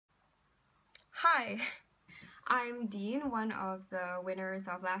Hi, I'm Dean, one of the winners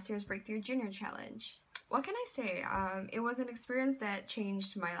of last year's Breakthrough Junior Challenge. What can I say? It was an experience that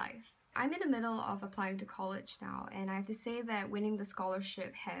changed my life. I'm in the middle of applying to college now, and I have to say that winning the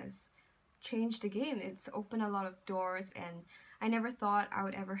scholarship has changed the game. It's opened a lot of doors, and I never thought I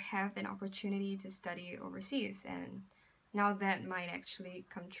would ever have an opportunity to study overseas, and now that might actually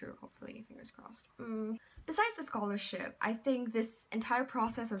come true, hopefully, fingers crossed. Besides the scholarship, I think this entire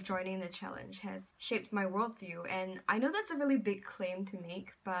process of joining the challenge has shaped my worldview, and I know that's a really big claim to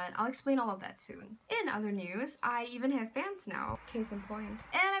make, but I'll explain all of that soon. In other news, I even have fans now, case in point. And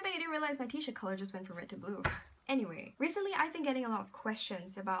I bet you didn't realize my t-shirt color just went from red to blue. Anyway, recently I've been getting a lot of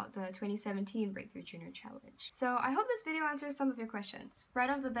questions about the 2017 Breakthrough Junior Challenge, so I hope this video answers some of your questions. Right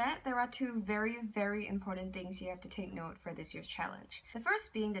off the bat, there are two very important things you have to take note for this year's challenge. The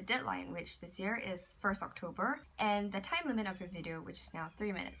first being the deadline, which this year is 1st October, and the time limit of your video, which is now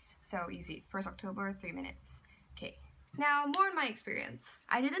 3 minutes. So easy, 1st October, 3 minutes. Okay. Now, more on my experience.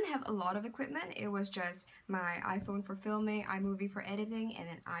 I didn't have a lot of equipment, it was just my iPhone for filming, iMovie for editing, and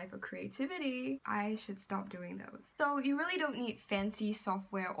an eye for creativity. I should stop doing those. So you really don't need fancy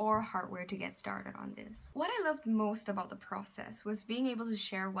software or hardware to get started on this. What I loved most about the process was being able to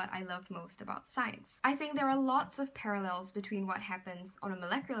share what I loved most about science. I think there are lots of parallels between what happens on a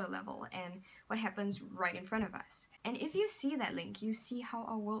molecular level and what happens right in front of us. And if you see that link, you see how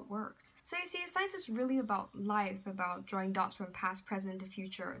our world works. So you see, science is really about life, about drawing dots from past, present to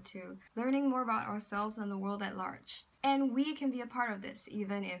future, to learning more about ourselves and the world at large. And we can be a part of this,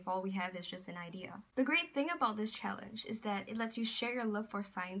 even if all we have is just an idea. The great thing about this challenge is that it lets you share your love for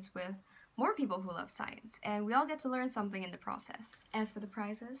science with more people who love science, and we all get to learn something in the process. As for the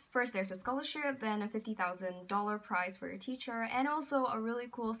prizes, first there's a scholarship, then a $50,000 prize for your teacher, and also a really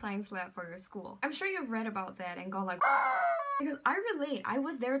cool science lab for your school. I'm sure you've read about that and gone like because I relate, I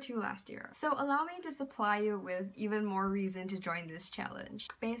was there too last year. So allow me to supply you with even more reason to join this challenge,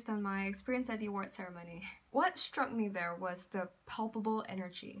 based on my experience at the award ceremony. What struck me there was the palpable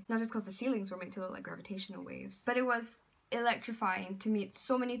energy. Not just because the ceilings were made to look like gravitational waves, but it was electrifying to meet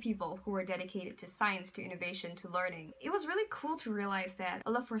so many people who were dedicated to science, to innovation, to learning. It was really cool to realize that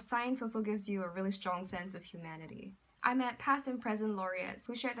a love for science also gives you a really strong sense of humanity. I met past and present laureates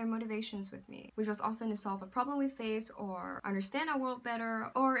who shared their motivations with me, which was often to solve a problem we face, or understand our world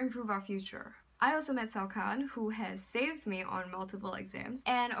better, or improve our future. I also met Salkan, who has saved me on multiple exams,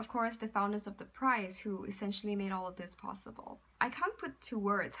 and of course the founders of the prize, who essentially made all of this possible. I can't put to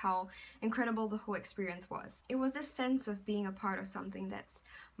words how incredible the whole experience was. It was this sense of being a part of something that's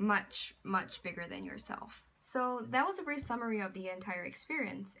much bigger than yourself. So that was a brief summary of the entire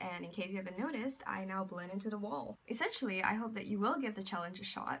experience, and in case you haven't noticed, I now blend into the wall. Essentially, I hope that you will give the challenge a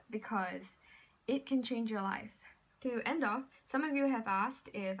shot, because it can change your life. To end off, some of you have asked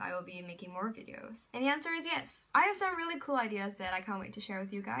if I will be making more videos, and the answer is yes. I have some really cool ideas that I can't wait to share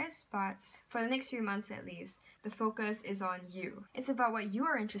with you guys, but for the next few months at least, the focus is on you. It's about what you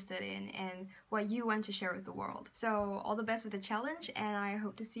are interested in and what you want to share with the world. So all the best with the challenge, and I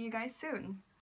hope to see you guys soon.